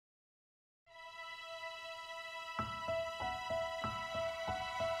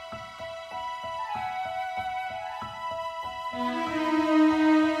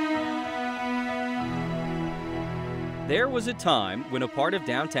There was a time when a part of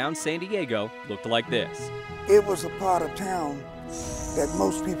downtown San Diego looked like this. It was a part of town that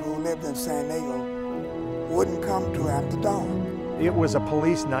most people who lived in San Diego wouldn't come to after dark. It was a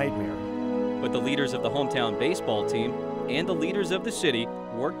police nightmare. But the leaders of the hometown baseball team and the leaders of the city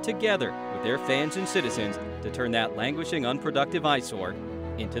worked together with their fans and citizens to turn that languishing, unproductive eyesore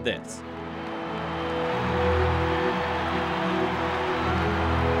into this.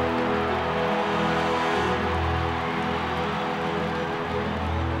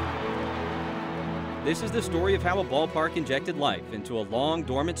 This is the story of how a ballpark injected life into a long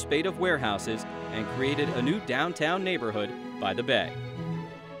dormant spate of warehouses and created a new downtown neighborhood by the bay.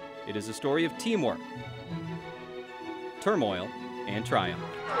 It is a story of teamwork, turmoil, and triumph.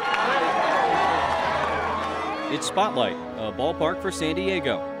 It's Spotlight, a ballpark for San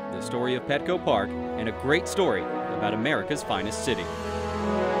Diego, the story of Petco Park, and a great story about America's finest city.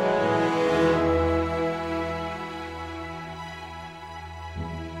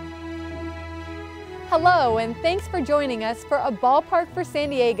 Hello, and thanks for joining us for A Ballpark for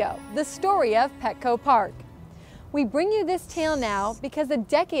San Diego, the story of Petco Park. We bring you this tale now because a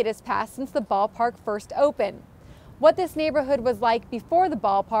decade has passed since the ballpark first opened. What this neighborhood was like before the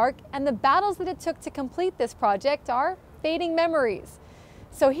ballpark and the battles that it took to complete this project are fading memories.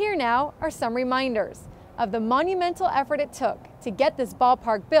 So here now are some reminders of the monumental effort it took to get this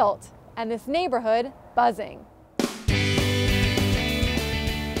ballpark built and this neighborhood buzzing.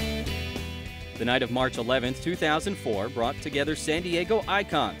 The night of March 11, 2004 brought together San Diego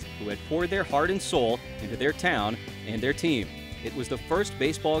icons who had poured their heart and soul into their town and their team. It was the first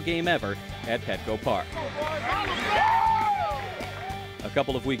baseball game ever at Petco Park. A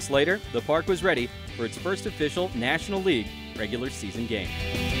couple of weeks later, the park was ready for its first official National League regular season game.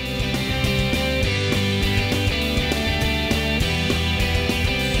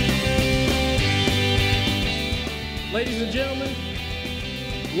 Ladies and gentlemen,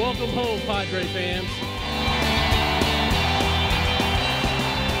 welcome home, Padres fans.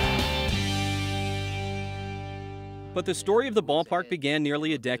 But the story of the ballpark began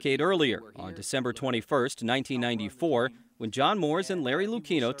nearly a decade earlier, on December 21st, 1994, when John Moores and Larry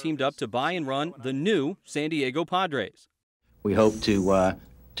Lucchino teamed up to buy and run the new San Diego Padres. We hope to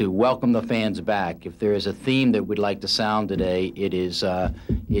welcome the fans back. If there is a theme that we'd like to sound today, it is come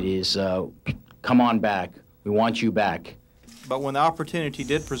on back. We want you back. But when the opportunity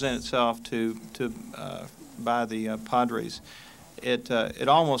did present itself to buy the Padres, it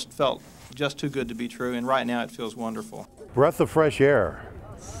almost felt just too good to be true, and right now it feels wonderful. Breath of fresh air.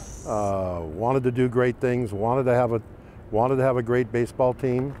 Wanted to do great things. Wanted to have a great baseball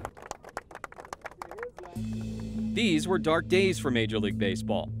team. These were dark days for Major League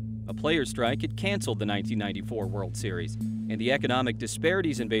Baseball. A players' strike had canceled the 1994 World Series, and the economic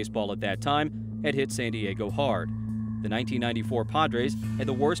disparities in baseball at that time had hit San Diego hard. The 1994 Padres had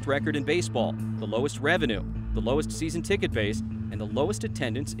the worst record in baseball, the lowest revenue, the lowest season ticket base, and the lowest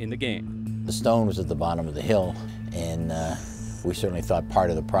attendance in the game. The stone was at the bottom of the hill, and we certainly thought part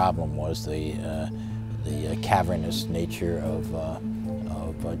of the problem was the cavernous nature of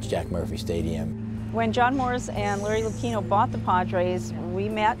Jack Murphy Stadium. When John Moores and Larry Lucchino bought the Padres, we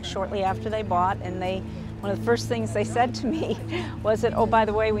met shortly after they bought, and one of the first things they said to me was that, oh, by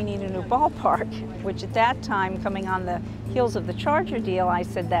the way, we need a new ballpark, which at that time, coming on the heels of the Charger deal, I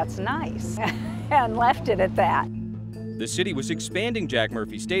said, that's nice, and left it at that. The city was expanding Jack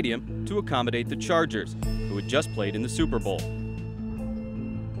Murphy Stadium to accommodate the Chargers, who had just played in the Super Bowl.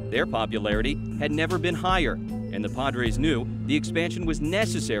 Their popularity had never been higher, and the Padres knew the expansion was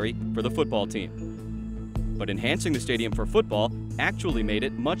necessary for the football team. But enhancing the stadium for football actually made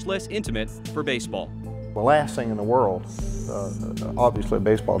it much less intimate for baseball. The last thing in the world, obviously, a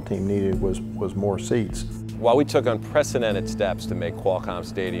baseball team needed was more seats. While we took unprecedented steps to make Qualcomm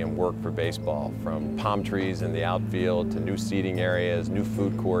Stadium work for baseball, from palm trees in the outfield to new seating areas, new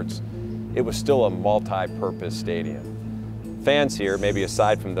food courts, it was still a multi-purpose stadium. Fans here, maybe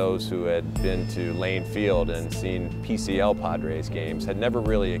aside from those who had been to Lane Field and seen PCL Padres games, had never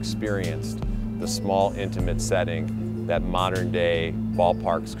really experienced the small, intimate setting that modern-day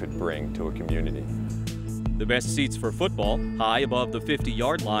ballparks could bring to a community. The best seats for football, high above the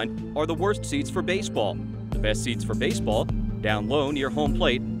 50-yard line, are the worst seats for baseball. The best seats for baseball, down low near home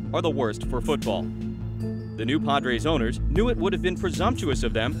plate, are the worst for football. The new Padres owners knew it would have been presumptuous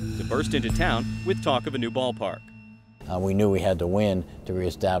of them to burst into town with talk of a new ballpark. We knew we had to win to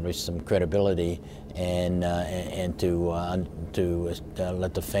reestablish some credibility and to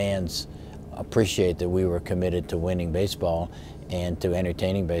let the fans appreciate that we were committed to winning baseball and to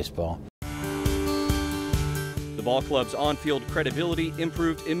entertaining baseball. The The ball club's on-field credibility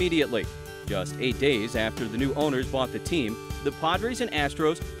improved immediately. Just 8 days after the new owners bought the team, the Padres and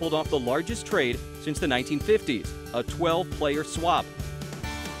Astros pulled off the largest trade since the 1950s, a 12-player swap.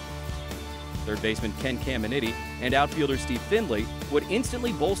 Third baseman Ken Caminiti and outfielder Steve Findlay would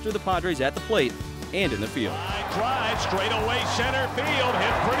instantly bolster the Padres at the plate and in the field. Line drive, straight away center field,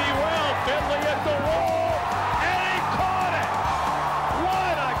 hit pretty well. Findlay at the wall, and he caught it!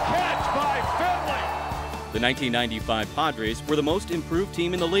 What a catch by Findlay! The 1995 Padres were the most improved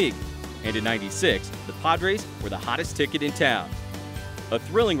team in the league, and in '96, the Padres were the hottest ticket in town. A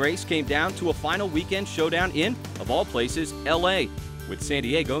thrilling race came down to a final weekend showdown in, of all places, LA, with San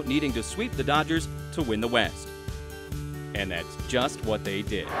Diego needing to sweep the Dodgers to win the West. And that's just what they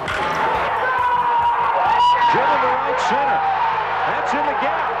did. Driven to right center. That's in the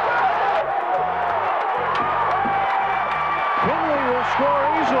gap. Findlay will score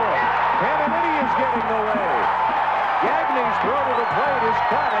easily. Caminiti is getting the lead. Gagney's throw to the plate is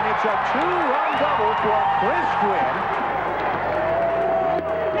caught, and it's a two-run double for Chris Gwynn.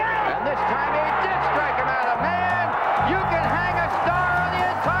 And this time he did strike him out. Man, you can hang a star on the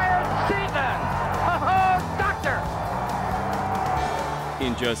entire season. Oh, doctor!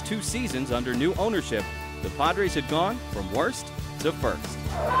 In just 2 seasons under new ownership, the Padres had gone from worst to first.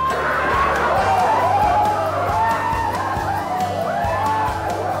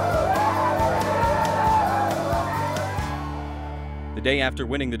 The day after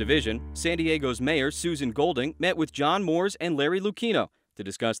winning the division, San Diego's mayor Susan Golding met with John Moores and Larry Lucchino to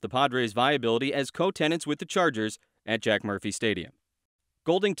discuss the Padres' viability as co-tenants with the Chargers at Jack Murphy Stadium.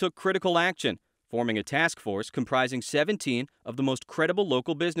 Golding took critical action, forming a task force comprising 17 of the most credible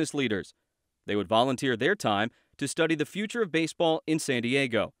local business leaders. They would volunteer their time to study the future of baseball in San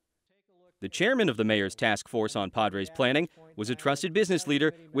Diego. The chairman of the mayor's task force on Padres planning was a trusted business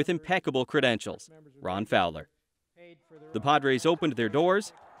leader with impeccable credentials, Ron Fowler. The Padres opened their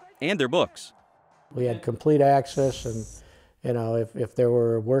doors and their books. We had complete access, and if there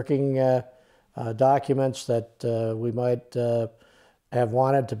were working documents that we might have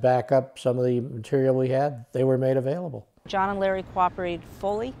wanted to back up some of the material we had, they were made available. John and Larry cooperated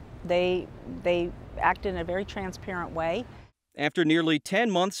fully. They acted in a very transparent way. After nearly 10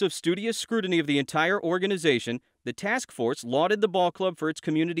 months of studious scrutiny of the entire organization, the task force lauded the ball club for its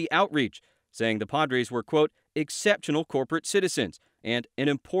community outreach, saying the Padres were, quote, exceptional corporate citizens and an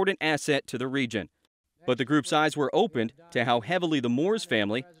important asset to the region. But the group's eyes were opened to how heavily the Moores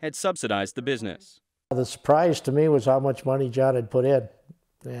family had subsidized the business. The surprise to me was how much money John had put in,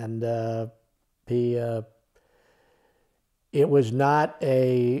 and it was not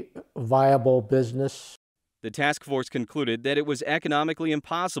a viable business. The task force concluded that it was economically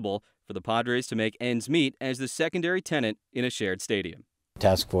impossible for the Padres to make ends meet as the secondary tenant in a shared stadium.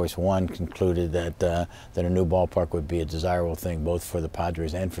 Task Force 1 concluded that a new ballpark would be a desirable thing both for the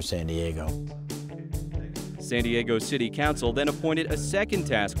Padres and for San Diego. San Diego City Council then appointed a second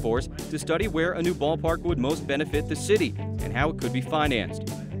task force to study where a new ballpark would most benefit the city and how it could be financed.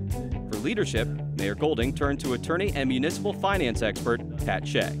 For leadership, Mayor Golding turned to attorney and municipal finance expert Pat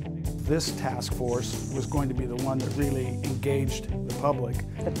Shea. This task force was going to be the one that really engaged the public.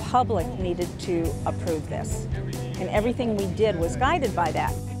 The public needed to approve this, and everything we did was guided by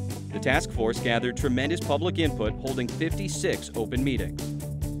that. The task force gathered tremendous public input, holding 56 open meetings.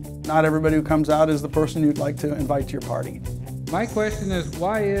 Not everybody who comes out is the person you'd like to invite to your party. My question is,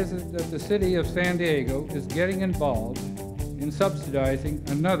 why is it that the city of San Diego is getting involved in subsidizing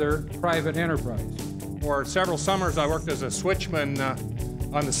another private enterprise? For several summers, I worked as a switchman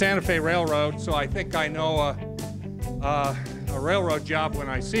on the Santa Fe Railroad, so I think I know a railroad job when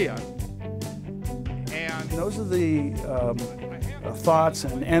I see it. And those are the thoughts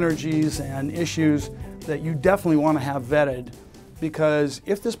and energies and issues that you definitely want to have vetted, because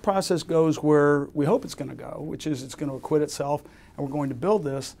if this process goes where we hope it's going to go, which is it's going to acquit itself and we're going to build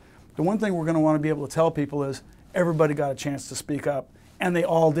this, the one thing we're going to want to be able to tell people is everybody got a chance to speak up, and they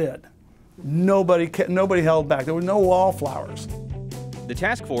all did. Nobody held back. There were no wallflowers. The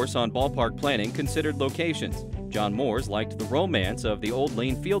task force on ballpark planning considered locations. John Moores liked the romance of the old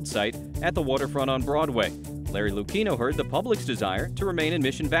Lane Field site at the waterfront on Broadway. Larry Lucchino heard the public's desire to remain in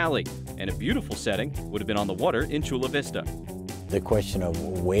Mission Valley, and a beautiful setting would have been on the water in Chula Vista. The question of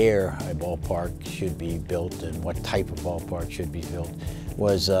where a ballpark should be built and what type of ballpark should be built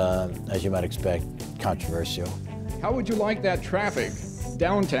was, as you might expect, controversial. How would you like that traffic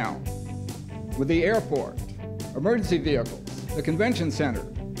downtown with the airport, emergency vehicles, the convention center,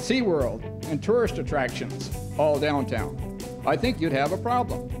 SeaWorld, and tourist attractions all downtown? I think you'd have a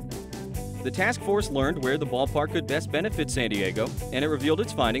problem. The task force learned where the ballpark could best benefit San Diego, and it revealed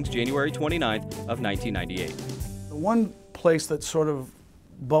its findings January 29th of 1998. one place that sort of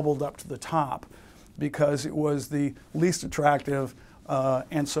bubbled up to the top because it was the least attractive,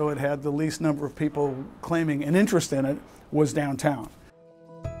 and so it had the least number of people claiming an interest in it, was downtown.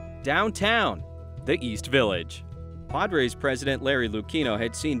 Downtown, the East Village. Padres president Larry Lucchino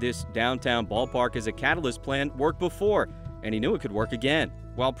had seen this downtown ballpark as a catalyst plan work before, and he knew it could work again.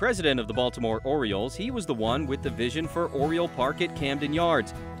 While president of the Baltimore Orioles, he was the one with the vision for Oriole Park at Camden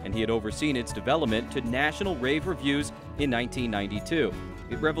Yards, and he had overseen its development to national rave reviews in 1992.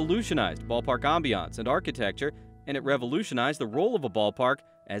 It revolutionized ballpark ambiance and architecture, and it revolutionized the role of a ballpark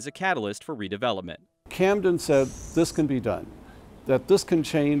as a catalyst for redevelopment. Camden said this can be done, that this can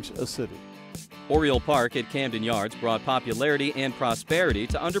change a city. Oriole Park at Camden Yards brought popularity and prosperity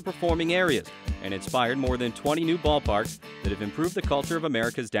to underperforming areas and inspired more than 20 new ballparks that have improved the culture of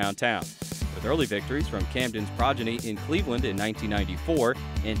America's downtown. With early victories from Camden's progeny in Cleveland in 1994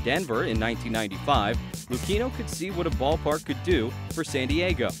 and Denver in 1995, Lucchino could see what a ballpark could do for San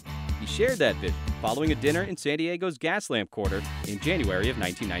Diego. He shared that vision following a dinner in San Diego's Gaslamp Quarter in January of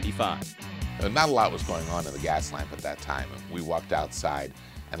 1995. Not a lot was going on in the Gaslamp at that time. We walked outside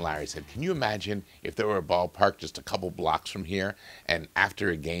and Larry said, can you imagine if there were a ballpark just a couple blocks from here, and after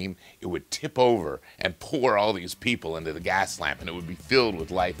a game, it would tip over and pour all these people into the Gaslamp, and it would be filled with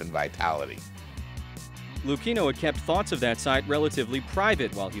life and vitality. Lucchino had kept thoughts of that site relatively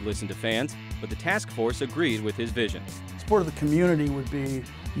private while he listened to fans, but the task force agreed with his vision. Support of the community would be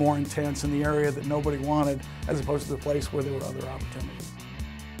more intense in the area that nobody wanted, as opposed to the place where there were other opportunities.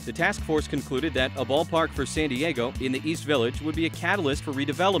 The task force concluded that a ballpark for San Diego in the East Village would be a catalyst for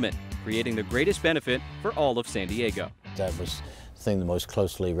redevelopment, creating the greatest benefit for all of San Diego. That was the thing that most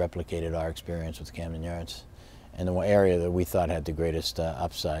closely replicated our experience with Camden Yards, and the area that we thought had the greatest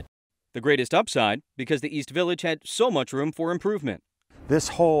upside. The greatest upside because the East Village had so much room for improvement. This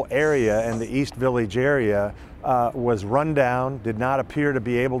whole area and the East Village area was run down, did not appear to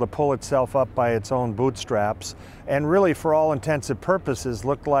be able to pull itself up by its own bootstraps, and really, for all intents and purposes,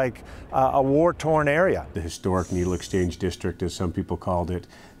 looked like a war-torn area. The historic Needle Exchange District, as some people called it,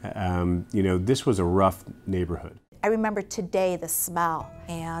 you know, this was a rough neighborhood. I remember today the smell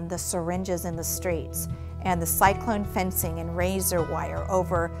and the syringes in the streets and the cyclone fencing and razor wire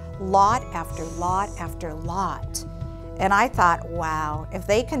over lot after lot after lot. And I thought, wow, if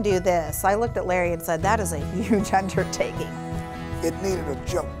they can do this, I looked at Larry and said, that is a huge undertaking. It needed a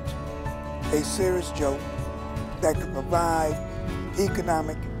jolt, a serious jolt that could provide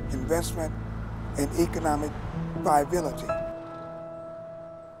economic investment and economic viability.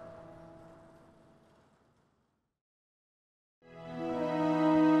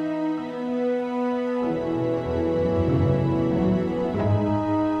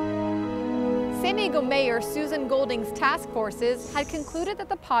 San Diego Mayor Susan Golding's task forces had concluded that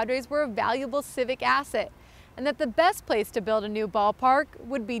the Padres were a valuable civic asset and that the best place to build a new ballpark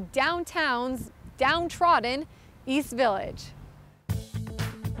would be downtown's downtrodden East Village.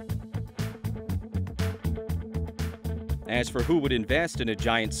 As for who would invest in a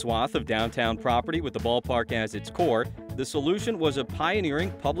giant swath of downtown property with the ballpark as its core, the solution was a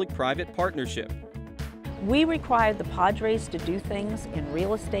pioneering public-private partnership. We required the Padres to do things in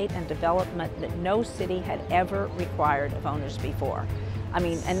real estate and development that no city had ever required of owners before. I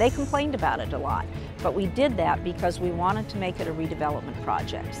mean, and they complained about it a lot, but we did that because we wanted to make it a redevelopment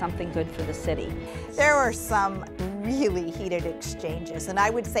project, something good for the city. There were some really heated exchanges, and I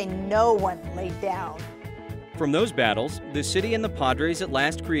would say no one laid down. From those battles, the city and the Padres at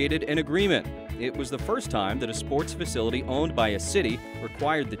last created an agreement. It was the first time that a sports facility owned by a city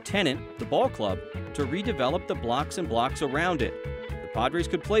required the tenant, the ball club, to redevelop the blocks and blocks around it. The Padres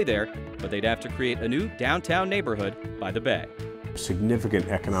could play there, but they'd have to create a new downtown neighborhood by the bay. Significant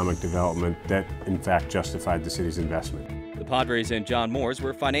economic development that, in fact, justified the city's investment. The Padres and John Moores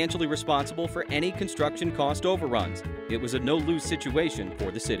were financially responsible for any construction cost overruns. It was a no-lose situation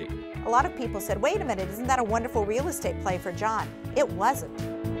for the city. A lot of people said, wait a minute, isn't that a wonderful real estate play for John? It wasn't.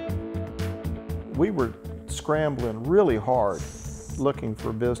 We were scrambling really hard looking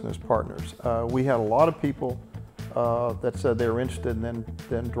for business partners. We had a lot of people that said they were interested and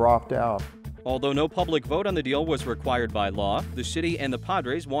then dropped out. Although no public vote on the deal was required by law, the city and the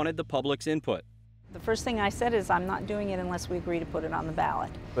Padres wanted the public's input. The first thing I said is, I'm not doing it unless we agree to put it on the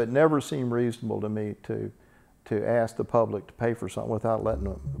ballot. It never seemed reasonable to me to ask the public to pay for something without letting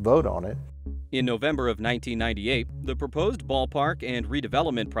them vote on it. In November of 1998, the proposed ballpark and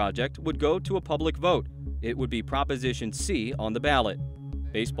redevelopment project would go to a public vote. It would be Proposition C on the ballot.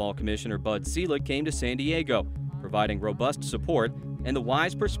 Baseball Commissioner Bud Selig came to San Diego, providing robust support and the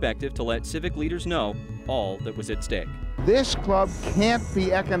wise perspective to let civic leaders know all that was at stake. This club can't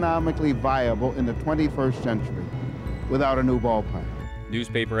be economically viable in the 21st century. without a new ballpark.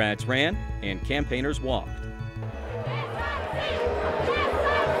 Newspaper ads ran and campaigners walked.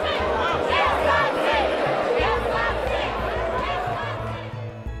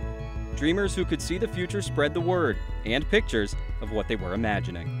 Dreamers who could see the future spread the word and pictures of what they were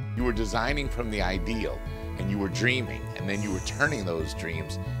imagining. You were designing from the ideal, and you were dreaming, and then you were turning those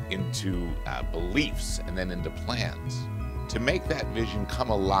dreams into beliefs and then into plans. To make that vision come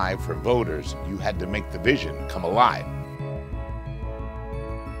alive for voters, you had to make the vision come alive.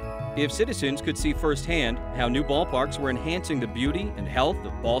 If citizens could see firsthand how new ballparks were enhancing the beauty and health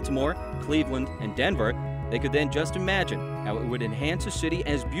of Baltimore, Cleveland, and Denver, they could then just imagine how it would enhance a city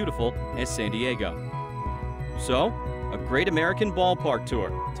as beautiful as San Diego. So, a Great American Ballpark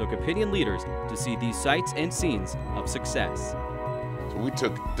Tour took opinion leaders to see these sights and scenes of success. So we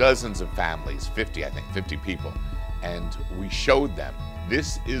took dozens of families, 50 people, and we showed them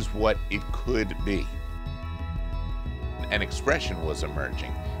this is what it could be. An expression was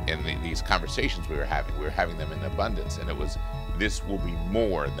emerging in these conversations we were having. We were having them in abundance, and it was, this will be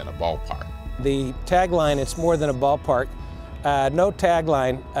more than a ballpark. The tagline, it's more than a ballpark, no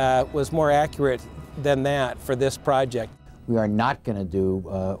tagline was more accurate than that for this project. We are not going to do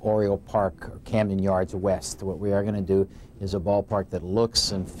Oriole Park or Camden Yards West. What we are going to do is a ballpark that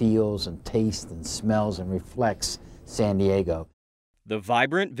looks and feels and tastes and smells and reflects San Diego. The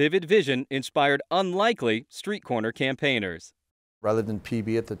vibrant, vivid vision inspired unlikely street corner campaigners. Rather than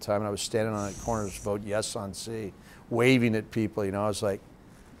PB at the time, I was standing on the corners, vote yes on C, waving at people, you know, I was like,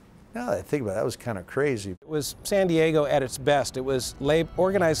 now that I think about it, that was kind of crazy. It was San Diego at its best. It was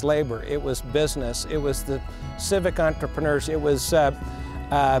organized labor, it was business, it was the civic entrepreneurs, it was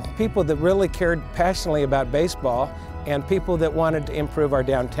people that really cared passionately about baseball and people that wanted to improve our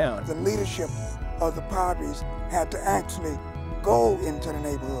downtown. The leadership of the Padres had to actually go into the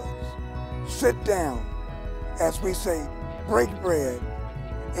neighborhoods, sit down, as we say, break bread,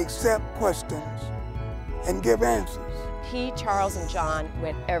 accept questions, and give answers. He, Charles, and John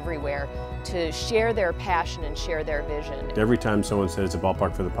went everywhere to share their passion and share their vision. Every time someone said it's a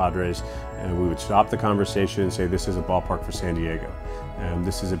ballpark for the Padres, we would stop the conversation and say this is a ballpark for San Diego.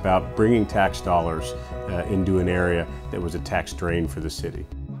 This is about bringing tax dollars into an area that was a tax drain for the city.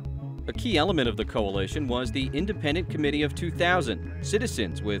 A key element of the coalition was the Independent Committee of 2000,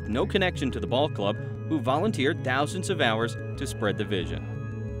 citizens with no connection to the ball club who volunteered thousands of hours to spread the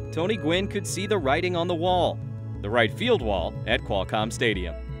vision. Tony Gwynn could see the writing on the wall, the right field wall at Qualcomm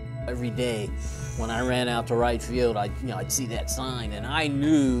Stadium. Every day when I ran out to right field, I'd see that sign, and I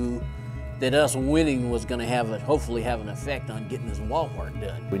knew that us winning was going to hopefully have an effect on getting this ballpark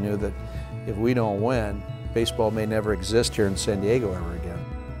done. We knew that if we don't win, baseball may never exist here in San Diego ever again.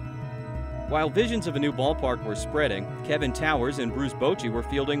 While visions of a new ballpark were spreading, Kevin Towers and Bruce Bochy were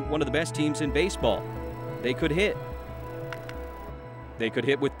fielding one of the best teams in baseball. They could hit. They could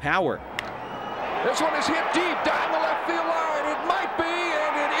hit with power. This one is hit deep down the left field line. It might be,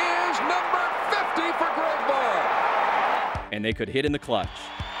 and it is number 50 for Greg Ball. And they could hit in the clutch.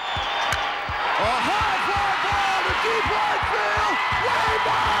 A high fly ball to deep right field. Way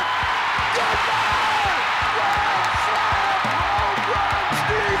back. Goodbye. Grand slam home run,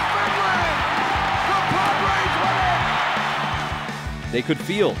 Steve Finley. The Padres win it. They could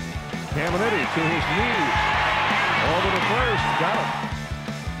field. Caminiti to his knees. Over to first. Got him.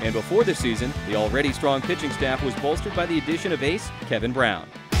 And before the season, the already strong pitching staff was bolstered by the addition of ace Kevin Brown.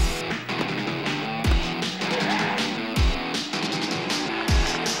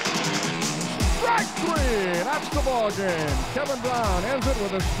 Strike three, that's the ball game. Kevin Brown ends it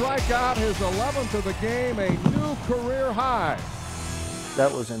with a strikeout, his 11th of the game, a new career high.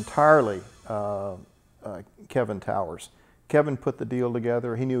 That was entirely Kevin Towers. Kevin put the deal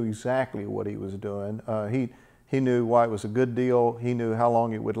together. He knew exactly what he was doing. He knew why it was a good deal. He knew how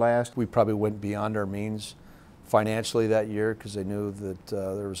long it would last. We probably went beyond our means financially that year because they knew that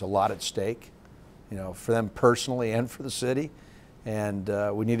there was a lot at stake, you know, for them personally and for the city. And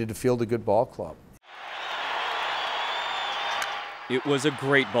we needed to field a good ball club. It was a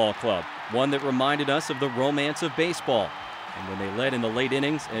great ball club, one that reminded us of the romance of baseball. And when they led in the late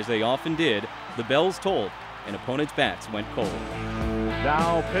innings, as they often did, the bells tolled and opponents' bats went cold.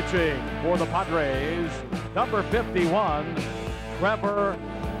 Now pitching for the Padres, number 51, Trevor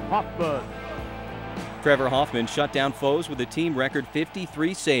Hoffman. Trevor Hoffman shut down foes with a team record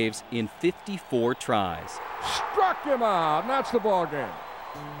 53 saves in 54 tries. Struck him out, and that's the ball game.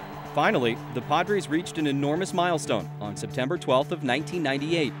 Finally, the Padres reached an enormous milestone on September 12th of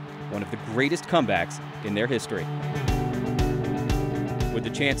 1998, one of the greatest comebacks in their history. With the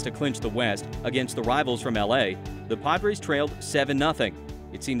chance to clinch the West against the rivals from LA, the Padres trailed 7-0.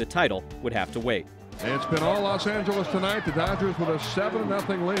 It seemed the title would have to wait. It's been all Los Angeles tonight. The Dodgers with a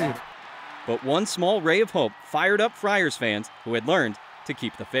 7-0 lead. But one small ray of hope fired up Friars fans who had learned to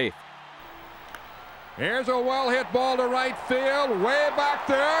keep the faith. Here's a well-hit ball to right field, way back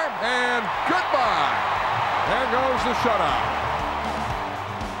there, and goodbye. There goes the shutout.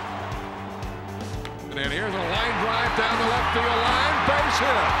 And then here's a line drive down the left field line, base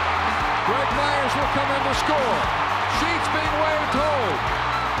hit. Greg Myers will come in to score. Sheets being waved home,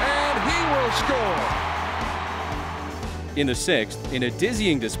 and he will score. In the sixth, in a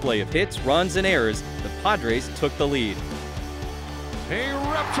dizzying display of hits, runs, and errors, the Padres took the lead. He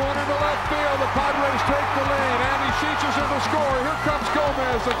rips one into left field. The Padres take the lead. Andy Sheets is in the score. Here comes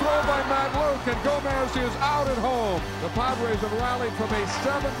Gomez. The throw by Matt Luke, and Gomez is out at home. The Padres have rallied from a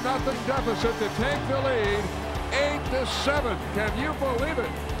 7-0 deficit to take the lead, 8-7. Can you believe it?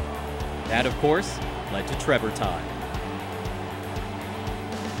 That, of course, led to Trevor time.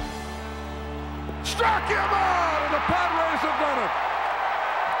 Struck him out, and the Padres have done it.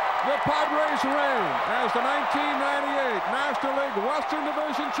 The Padres reign as the 1998 National League Western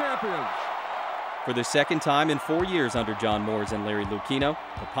Division champions. For the second time in 4 years under John Moores and Larry Lucchino,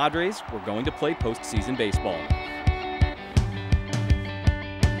 the Padres were going to play postseason baseball.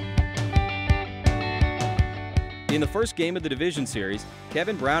 In the first game of the division series,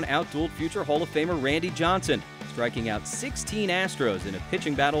 Kevin Brown outdueled future Hall of Famer Randy Johnson, striking out 16 Astros in a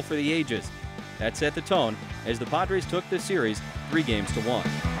pitching battle for the ages. That set the tone as the Padres took the series 3-1.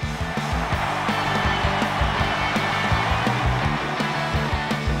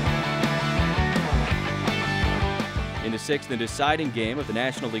 In the sixth and deciding game of the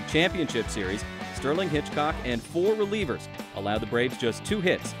National League Championship Series, Sterling Hitchcock and 4 relievers allowed the Braves just 2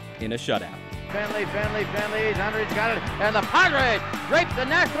 hits in a shutout. Finley, Andres got it, and the Padres drape the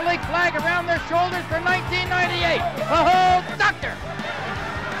National League flag around their shoulders for 1998. Oh, doctor!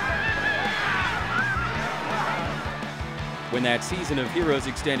 When that season of heroes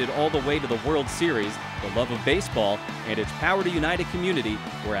extended all the way to the World Series, the love of baseball and its power to unite a community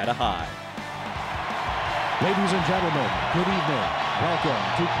were at a high. Ladies and gentlemen, good evening. Welcome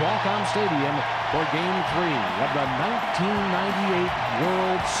to Qualcomm Stadium for Game 3 of the 1998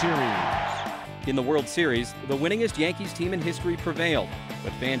 World Series. In the World Series, the winningest Yankees team in history prevailed,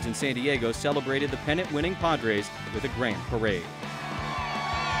 but fans in San Diego celebrated the pennant-winning Padres with a grand parade.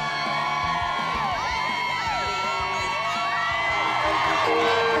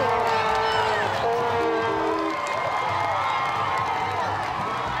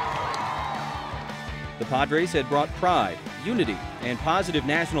 The Padres had brought pride, unity, and positive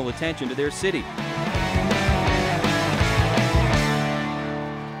national attention to their city.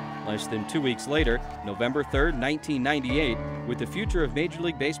 Less than 2 weeks later, November 3rd, 1998, with the future of Major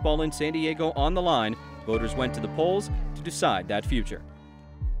League Baseball in San Diego on the line, voters went to the polls to decide that future.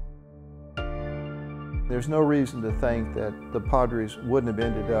 There's no reason to think that the Padres wouldn't have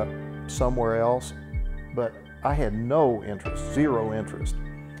ended up somewhere else, but I had no interest, zero interest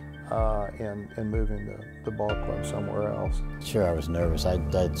in moving the ball club somewhere else. Sure, I was nervous.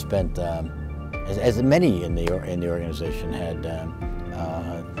 I'd spent, as many in the organization had,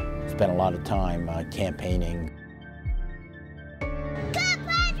 spent a lot of time campaigning.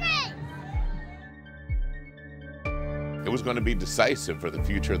 It was going to be decisive for the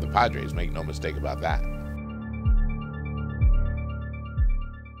future of the Padres, make no mistake about that.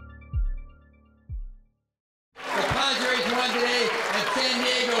 The Padres won today and San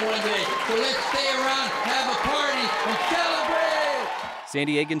Diego won today, so let's stay around, have a party, and celebrate! San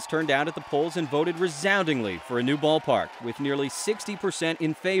Diegans turned out at the polls and voted resoundingly for a new ballpark, with nearly 60%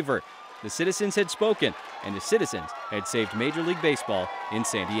 in favor. The citizens had spoken, and the citizens had saved Major League Baseball in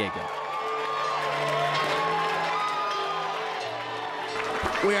San Diego.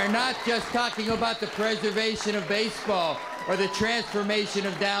 We are not just talking about the preservation of baseball or the transformation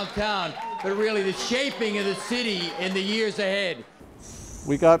of downtown, but really the shaping of the city in the years ahead.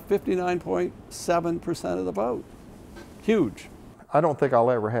 We got 59.7% of the vote. Huge. I don't think I'll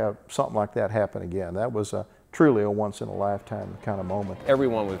ever have something like that happen again. That was truly a once-in-a-lifetime kind of moment.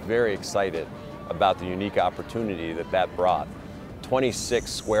 Everyone was very excited about the unique opportunity that brought. 26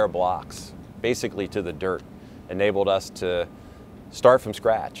 square blocks, basically to the dirt, enabled us to start from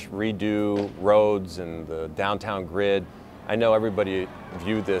scratch, redo roads and the downtown grid. I know everybody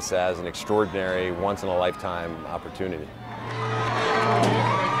viewed this as an extraordinary, once-in-a-lifetime opportunity.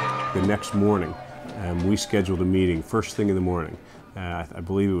 The next morning, we scheduled a meeting, first thing in the morning. I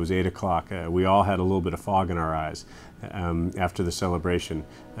believe it was 8 o'clock. We all had a little bit of fog in our eyes after the celebration,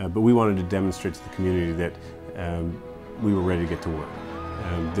 but we wanted to demonstrate to the community that we were ready to get to work.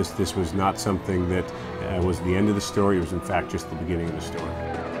 This was not something that was the end of the story. It was, in fact, just the beginning of the story.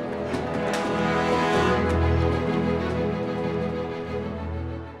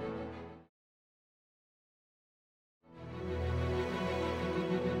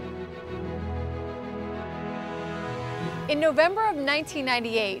 In November of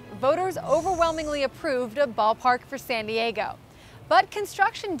 1998, voters overwhelmingly approved a ballpark for San Diego. But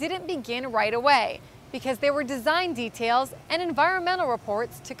construction didn't begin right away because there were design details and environmental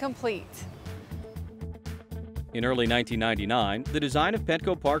reports to complete. In early 1999, the design of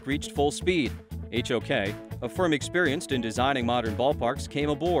Petco Park reached full speed. HOK, a firm experienced in designing modern ballparks, came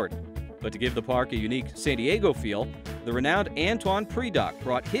aboard. But to give the park a unique San Diego feel, the renowned Antoine Predock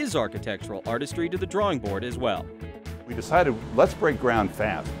brought his architectural artistry to the drawing board as well. We decided, let's break ground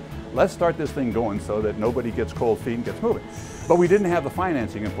fast. Let's start this thing going so that nobody gets cold feet and gets moving. But we didn't have the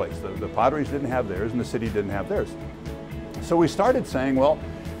financing in place. The Padres didn't have theirs and the city didn't have theirs. So we started saying, well,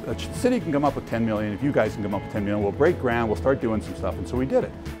 the city can come up with 10 million, if you guys can come up with 10 million, we'll break ground, we'll start doing some stuff, and so we did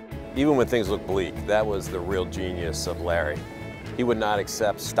it. Even when things looked bleak, that was the real genius of Larry. He would not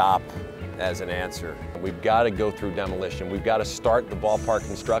accept stop as an answer. We've got to go through demolition. We've got to start the ballpark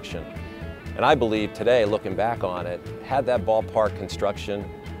construction. And I believe today, looking back on it, had that ballpark construction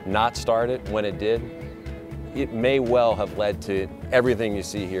not started when it did, it may well have led to everything you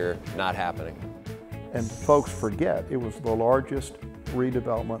see here not happening. And folks forget, it was the largest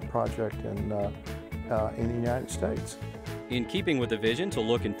redevelopment project in the United States. In keeping with the vision to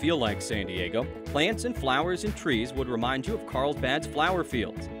look and feel like San Diego, plants and flowers and trees would remind you of Carlsbad's flower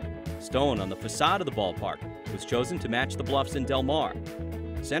fields. Stone on the facade of the ballpark was chosen to match the bluffs in Del Mar.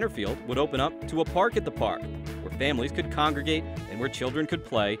 Center field would open up to a park at the park, where families could congregate and where children could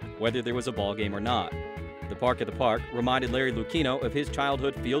play, whether there was a ball game or not. The park at the park reminded Larry Lucchino of his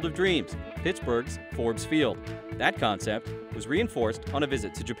childhood field of dreams, Pittsburgh's Forbes Field. That concept was reinforced on a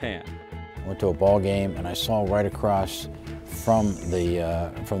visit to Japan. I went to a ball game and I saw right across from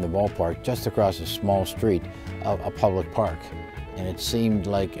the ballpark, just across a small street, a public park. And it seemed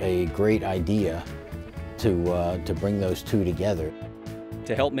like a great idea to bring those two together.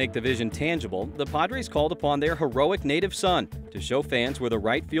 To help make the vision tangible, the Padres called upon their heroic native son to show fans where the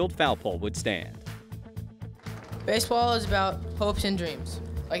right field foul pole would stand. Baseball is about hopes and dreams.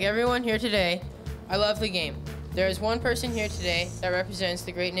 Like everyone here today, I love the game. There is one person here today that represents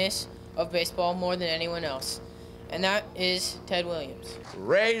the greatness of baseball more than anyone else, and that is Ted Williams.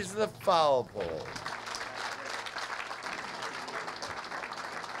 Raise the foul pole.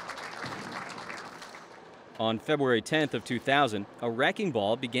 On February 10th of 2000, a wrecking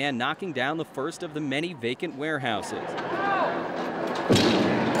ball began knocking down the first of the many vacant warehouses.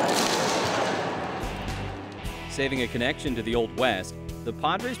 Saving a connection to the Old West, the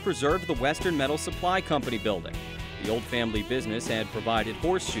Padres preserved the Western Metal Supply Company building. The old family business had provided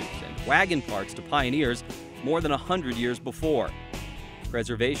horseshoes and wagon parts to pioneers more than 100 years before.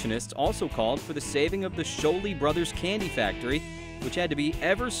 Preservationists also called for the saving of the Sholey Brothers Candy Factory, which had to be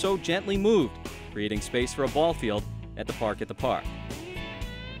ever so gently moved, creating space for a ball field at the park at the park.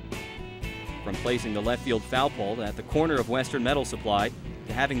 From placing the left field foul pole at the corner of Western Metal Supply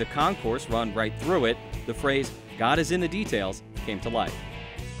to having the concourse run right through it, the phrase, "God is in the details," came to life.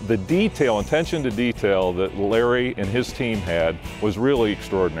 The detail, attention to detail that Larry and his team had was really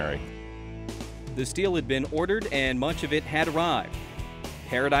extraordinary. The steel had been ordered and much of it had arrived.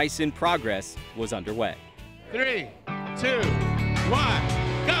 Paradise in Progress was underway. 3, 2, 1,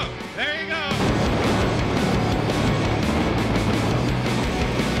 go! There you go!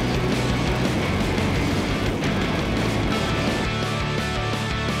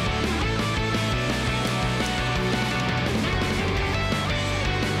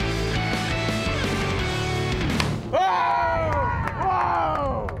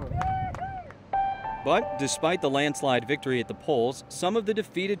 But despite the landslide victory at the polls, some of the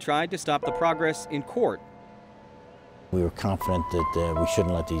defeated tried to stop the progress in court. We were confident that we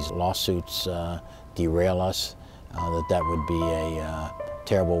shouldn't let these lawsuits derail us, that would be a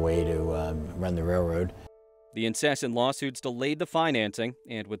terrible way to run the railroad. The incessant lawsuits delayed the financing,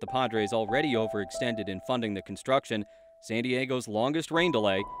 and with the Padres already overextended in funding the construction, San Diego's longest rain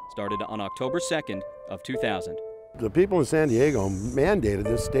delay started on October 2nd of 2000. The people in San Diego mandated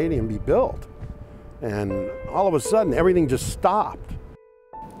this stadium be built, and all of a sudden everything just stopped.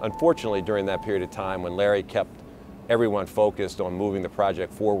 Unfortunately, during that period of time when Larry kept everyone focused on moving the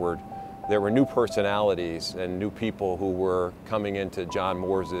project forward, there were new personalities and new people who were coming into John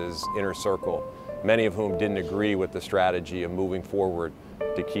Moore's inner circle, many of whom didn't agree with the strategy of moving forward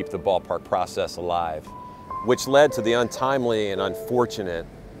to keep the ballpark process alive, which led to the untimely and unfortunate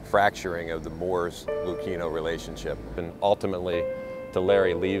fracturing of the Moores-Lucchino relationship, and ultimately to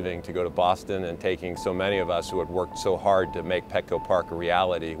Larry leaving to go to Boston and taking so many of us who had worked so hard to make Petco Park a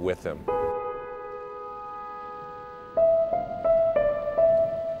reality with him.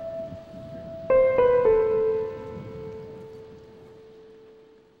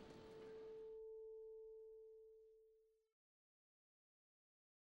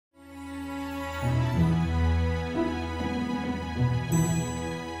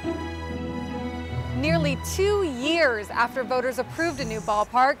 2 years after voters approved a new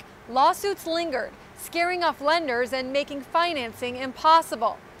ballpark, lawsuits lingered, scaring off lenders and making financing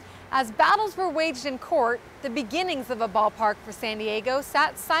impossible. As battles were waged in court, the beginnings of a ballpark for San Diego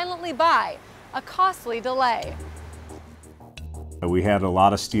sat silently by, a costly delay. We had a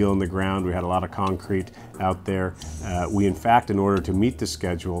lot of steel in the ground, we had a lot of concrete out there. We, in fact, in order to meet the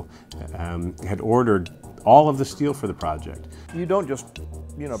schedule, had ordered all of the steel for the project. You don't just,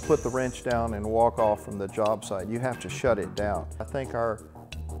 put the wrench down and walk off from the job site. You have to shut it down. I think our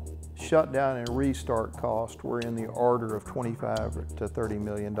shutdown and restart costs were in the order of $25 to $30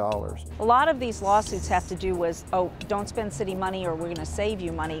 million. A lot of these lawsuits have to do with, oh, don't spend city money or we're going to save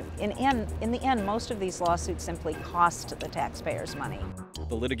you money. In the end, most of these lawsuits simply cost the taxpayers money.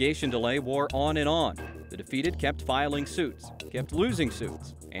 The litigation delay wore on and on. The defeated kept filing suits, kept losing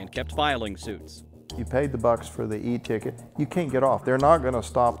suits, and kept filing suits. You paid the bucks for the e-ticket. You can't get off. They're not going to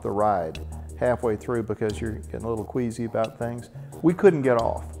stop the ride halfway through because you're getting a little queasy about things. We couldn't get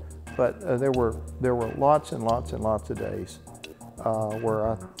off. But there were lots and lots and lots of days where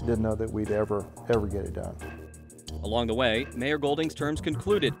I didn't know that we'd ever get it done. Along the way, Mayor Golding's terms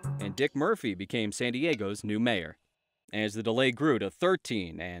concluded, and Dick Murphy became San Diego's new mayor. As the delay grew to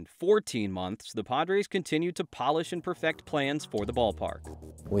 13 and 14 months, the Padres continued to polish and perfect plans for the ballpark.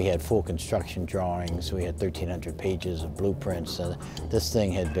 We had full construction drawings. We had 1,300 pages of blueprints. This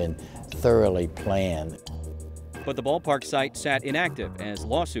thing had been thoroughly planned. But the ballpark site sat inactive as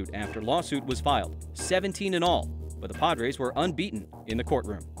lawsuit after lawsuit was filed, 17 in all. But the Padres were unbeaten in the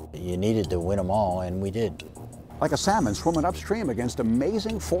courtroom. You needed to win them all, and we did. Like a salmon swimming upstream against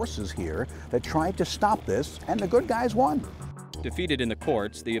amazing forces here that tried to stop this, and the good guys won. Defeated in the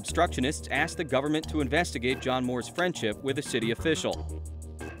courts, the obstructionists asked the government to investigate John Moore's friendship with a city official.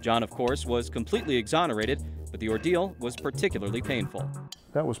 John, of course, was completely exonerated, but the ordeal was particularly painful.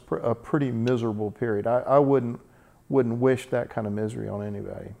 That was a pretty miserable period. I wouldn't wish that kind of misery on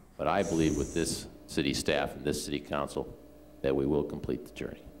anybody. But I believe with this city staff and this city council that we will complete the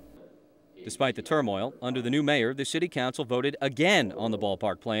journey. Despite the turmoil, under the new mayor, the city council voted again on the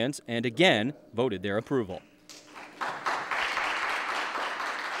ballpark plans and again voted their approval.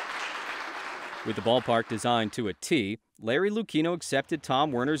 With the ballpark designed to a T, Larry Lucchino accepted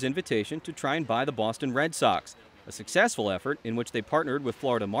Tom Werner's invitation to try and buy the Boston Red Sox, a successful effort in which they partnered with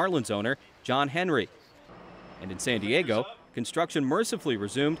Florida Marlins owner John Henry. And in San Diego, construction mercifully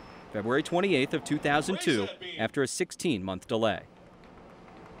resumed February 28th of 2002 after a 16-month delay.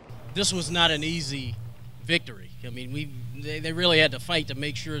 This was not an easy victory. I mean, they really had to fight to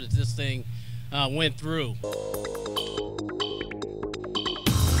make sure that this thing went through.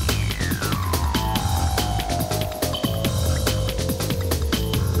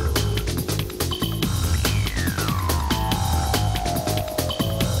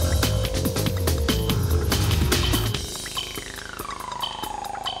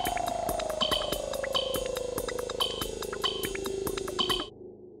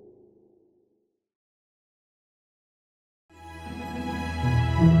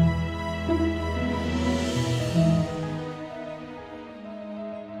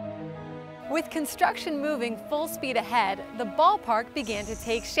 With construction moving full speed ahead, the ballpark began to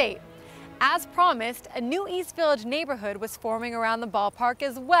take shape. As promised, a new East Village neighborhood was forming around the ballpark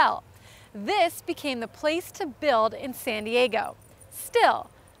as well. This became the place to build in San Diego. Still,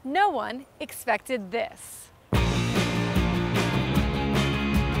 no one expected this.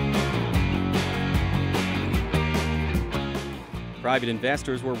 Private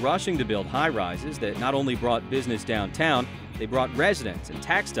investors were rushing to build high-rises that not only brought business downtown, they brought residents and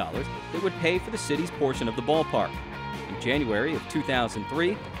tax dollars that would pay for the city's portion of the ballpark. In January of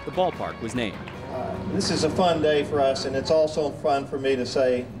 2003, the ballpark was named. This is a fun day for us, and it's also fun for me to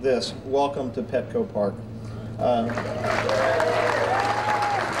say this: welcome to Petco Park.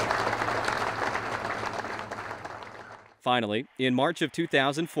 Finally, in March of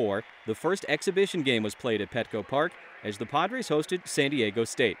 2004, the first exhibition game was played at Petco Park as the Padres hosted San Diego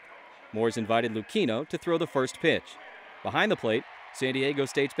State. Moores invited Lucchino to throw the first pitch. Behind the plate, San Diego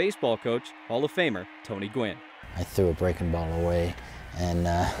State's baseball coach, Hall of Famer Tony Gwynn. I threw a breaking ball away, and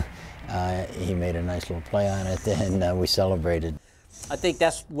he made a nice little play on it, and we celebrated. I think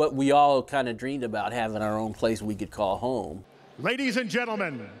that's what we all kind of dreamed about, having our own place we could call home. Ladies and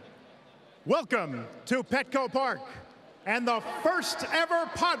gentlemen, welcome to Petco Park and the first ever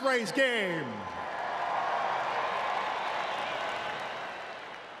Padres game.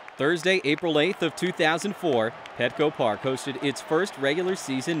 Thursday, April 8th of 2004, Petco Park hosted its first regular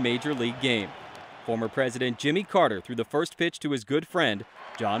season Major League game. Former President Jimmy Carter threw the first pitch to his good friend,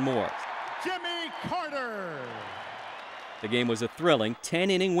 John Moores. Jimmy Carter! The game was a thrilling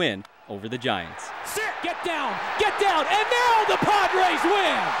 10-inning win over the Giants. Get down, and now the Padres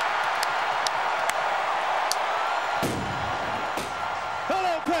win!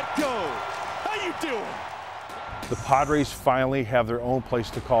 Hello, Petco. How you doing? The Padres finally have their own place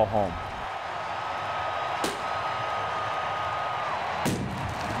to call home.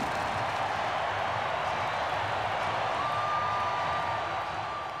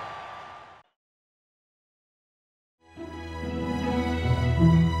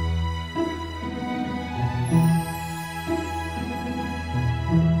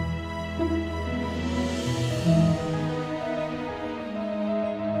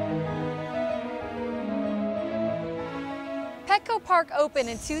 Petco Park opened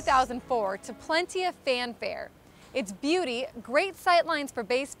in 2004 to plenty of fanfare. Its beauty, great sightlines for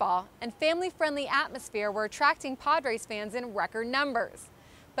baseball, and family-friendly atmosphere were attracting Padres fans in record numbers.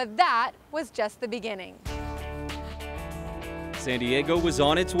 But that was just the beginning. San Diego was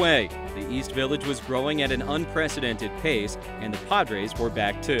on its way. The East Village was growing at an unprecedented pace, and the Padres were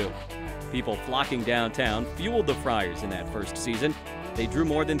back too. People flocking downtown fueled the Friars in that first season. They drew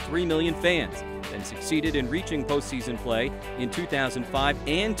more than 3 million fans, and succeeded in reaching postseason play in 2005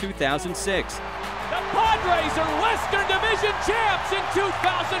 and 2006. The Padres are Western Division champs in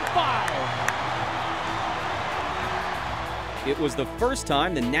 2005. It was the first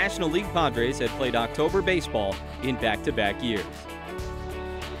time the National League Padres had played October baseball in back-to-back years.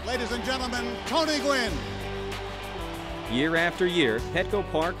 Ladies and gentlemen, Tony Gwynn. Year after year, Petco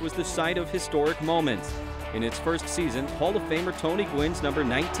Park was the site of historic moments. In its first season, Hall of Famer Tony Gwynn's number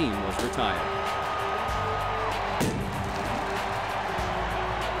 19 was retired.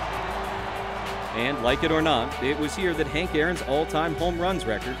 And like it or not, it was here that Hank Aaron's all-time home runs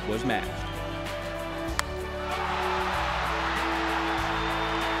record was matched.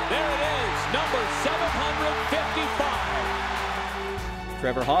 There it is, number 755.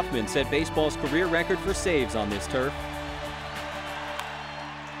 Trevor Hoffman set baseball's career record for saves on this turf.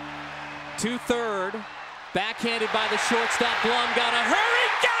 To third, backhanded by the shortstop. Blum got a hurry,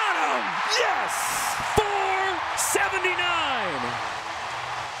 got him! Yes! 479.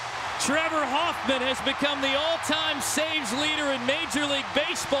 Trevor Hoffman has become the all-time saves leader in Major League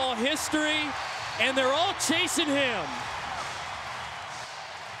Baseball history, and they're all chasing him.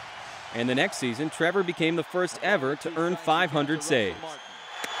 And the next season, Trevor became the first ever to earn 500 saves.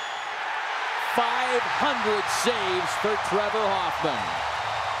 500 saves for Trevor Hoffman.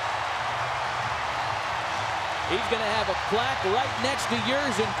 He's going to have a plaque right next to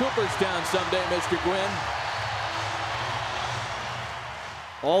yours in Cooperstown someday, Mr. Gwynn.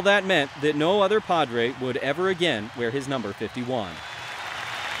 All that meant that no other Padre would ever again wear his number 51.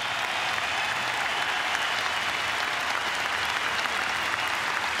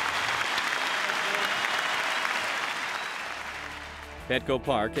 Petco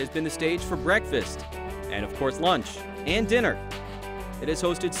Park has been the stage for breakfast, and of course lunch and dinner. It has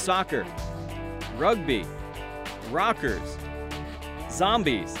hosted soccer, rugby, rockers,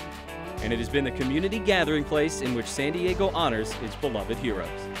 zombies, and it has been the community gathering place in which San Diego honors its beloved heroes.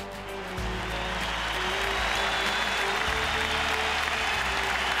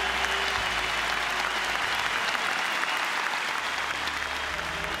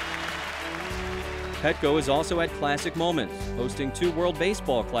 Petco is also at Classic Moments, hosting 2 World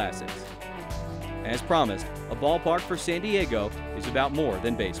Baseball Classics. As promised, a ballpark for San Diego is about more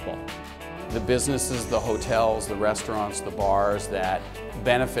than baseball. The businesses, the hotels, the restaurants, the bars that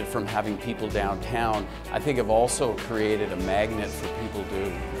benefit from having people downtown, I think have also created a magnet for people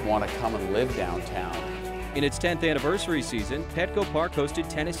to want to come and live downtown. In its 10th anniversary season, Petco Park hosted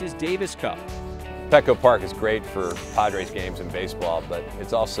tennis's Davis Cup. Petco Park is great for Padres games and baseball, but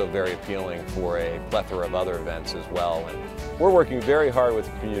it's also very appealing for a plethora of other events as well. And we're working very hard with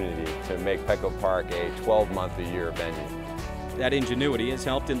the community to make Petco Park a 12-month-a-year venue. That ingenuity has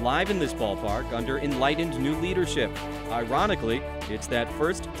helped enliven this ballpark under enlightened new leadership. Ironically, it's that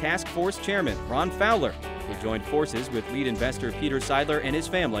first task force chairman, Ron Fowler, who joined forces with lead investor Peter Seidler and his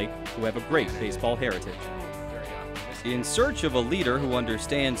family, who have a great baseball heritage. In search of a leader who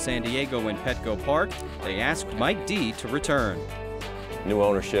understands San Diego and Petco Park, they asked Mike D to return. New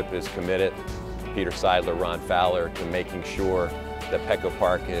ownership is committed, Peter Seidler, Ron Fowler, to making sure that Petco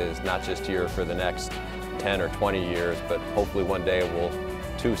Park is not just here for the next 10 or 20 years, but hopefully one day it will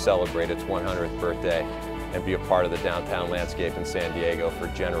too celebrate its 100th birthday and be a part of the downtown landscape in San Diego for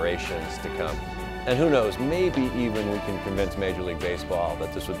generations to come. And who knows, maybe even we can convince Major League Baseball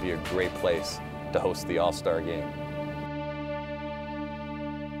that this would be a great place to host the All-Star Game.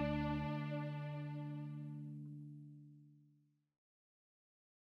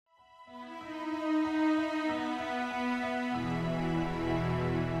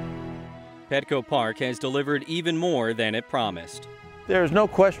 Petco Park has delivered even more than it promised. There's no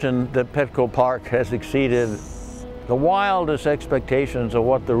question that Petco Park has exceeded the wildest expectations of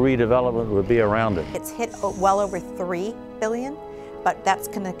what the redevelopment would be around it. It's hit well over $3 billion, but that's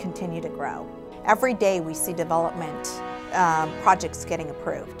going to continue to grow. Every day we see development projects getting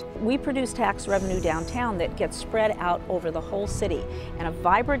approved. We produce tax revenue downtown that gets spread out over the whole city. And a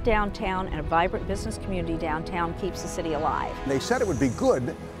vibrant downtown and a vibrant business community downtown keeps the city alive. They said it would be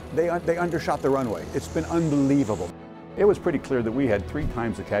good. They undershot the runway. It's been unbelievable. It was pretty clear that we had 3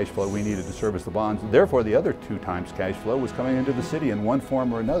 times the cash flow we needed to service the bonds. Therefore, the other 2 times cash flow was coming into the city in one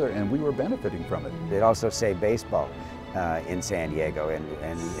form or another, and we were benefiting from it. It also saved baseball in San Diego,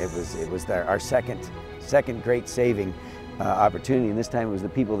 and it was our second great saving opportunity, and this time it was the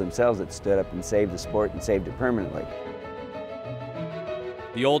people themselves that stood up and saved the sport and saved it permanently.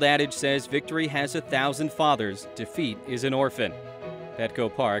 The old adage says victory has 1,000 fathers, defeat is an orphan.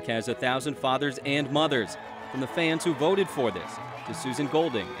 Petco Park has 1,000 fathers and mothers, from the fans who voted for this, to Susan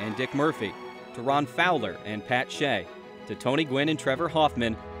Golding and Dick Murphy, to Ron Fowler and Pat Shea, to Tony Gwynn and Trevor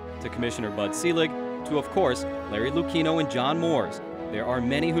Hoffman, to Commissioner Bud Selig, to, of course, Larry Lucchino and John Moores. There are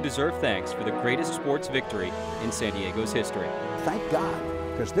many who deserve thanks for the greatest sports victory in San Diego's history. Thank God,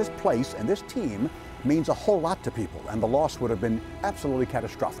 because this place and this team means a whole lot to people, and the loss would have been absolutely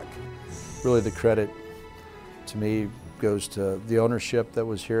catastrophic. Really, the credit, to me, goes to the ownership that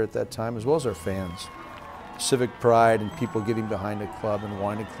was here at that time, as well as our fans. Civic pride and people getting behind a club and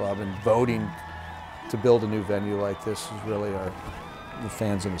wanting a club and voting to build a new venue like this is really the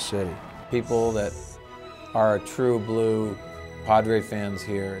fans in the city. People that are true blue Padre fans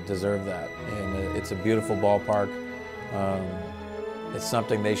here deserve that, and it's a beautiful ballpark. It's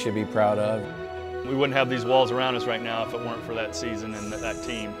something they should be proud of. We wouldn't have these walls around us right now if it weren't for that season and that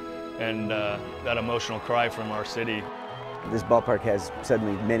team and that emotional cry from our city. This ballpark has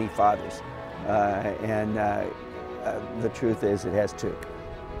suddenly many fathers, and the truth is it has 2,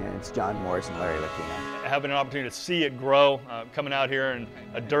 and it's John Moores and Larry Lucchino. Having an opportunity to see it grow, coming out here in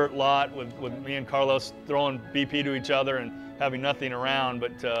a dirt lot with me and Carlos throwing BP to each other and having nothing around,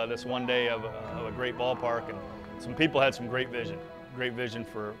 but this one day of a great ballpark, and some people had some great vision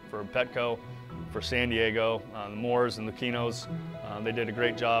for Petco, for San Diego. The Moores and the Lucchinos, they did a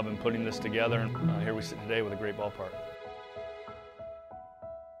great job in putting this together, and here we sit today with a great ballpark.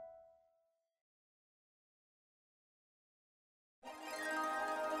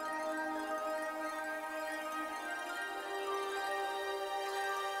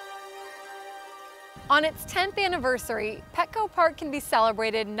 On its 10th anniversary, Petco Park can be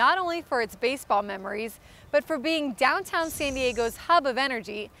celebrated not only for its baseball memories, but for being downtown San Diego's hub of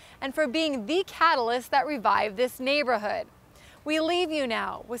energy and for being the catalyst that revived this neighborhood. We leave you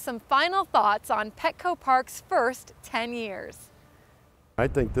now with some final thoughts on Petco Park's first 10 years. I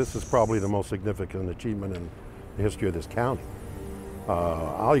think this is probably the most significant achievement in the history of this county.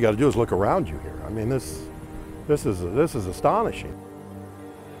 All you got to do is look around you here. I mean, this is astonishing.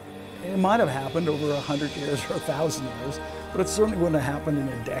 It might have happened over 100 years or 1,000 years, but it certainly wouldn't have happened in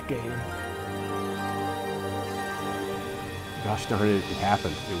a decade. Gosh darn it, it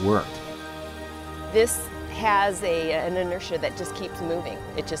happened. It worked. This has an inertia that just keeps moving.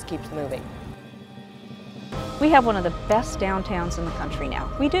 It just keeps moving. We have one of the best downtowns in the country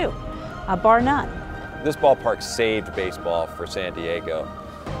now. We do, bar none. This ballpark saved baseball for San Diego.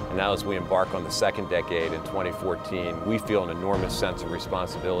 And now as we embark on the 2nd decade in 2014, we feel an enormous sense of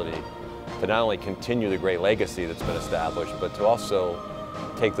responsibility to not only continue the great legacy that's been established, but to also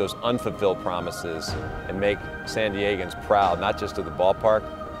take those unfulfilled promises and make San Diegans proud, not just of the ballpark,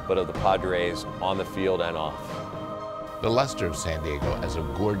 but of the Padres on the field and off. The luster of San Diego as a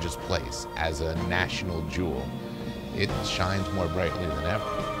gorgeous place, as a national jewel, it shines more brightly than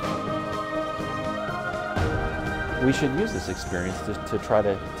ever. We should use this experience to try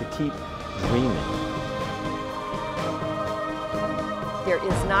to keep dreaming. There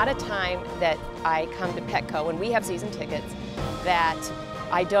is not a time that I come to Petco, when we have season tickets, that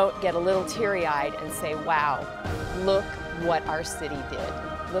I don't get a little teary-eyed and say, wow, look what our city did.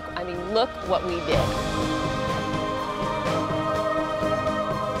 Look what we did.